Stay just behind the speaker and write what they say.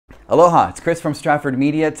Aloha, it's Chris from Stratford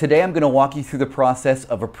Media. Today I'm going to walk you through the process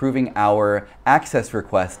of approving our access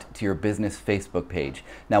request to your business Facebook page.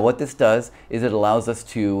 Now what this does is it allows us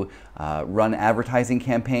to run advertising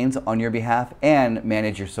campaigns on your behalf and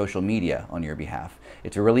manage your social media on your behalf.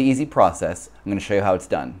 It's a really easy process. I'm going to show you how it's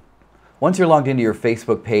done. Once you're logged into your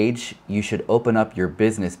Facebook page, you should open up your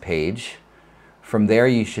business page. From there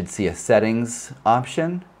you should see a settings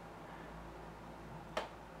option.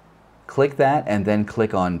 Click that and then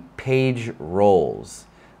click on Page Roles.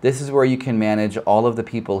 This is where you can manage all of the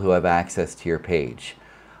people who have access to your page.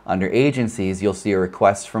 Under Agencies, you'll see a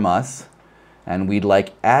request from us, and we'd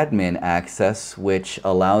like admin access, which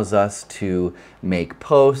allows us to make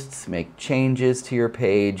posts, make changes to your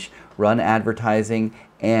page, run advertising,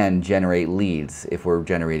 and generate leads if we're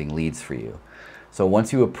generating leads for you. So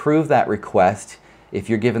once you approve that request, if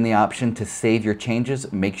you're given the option to save your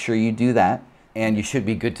changes, make sure you do that, and you should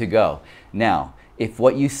be good to go. Now, if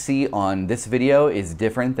what you see on this video is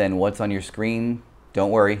different than what's on your screen, don't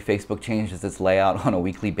worry, Facebook changes its layout on a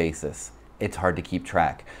weekly basis. It's hard to keep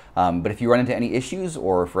track. But if you run into any issues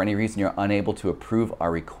or for any reason you're unable to approve our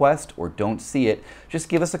request or don't see it, just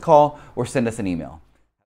give us a call or send us an email.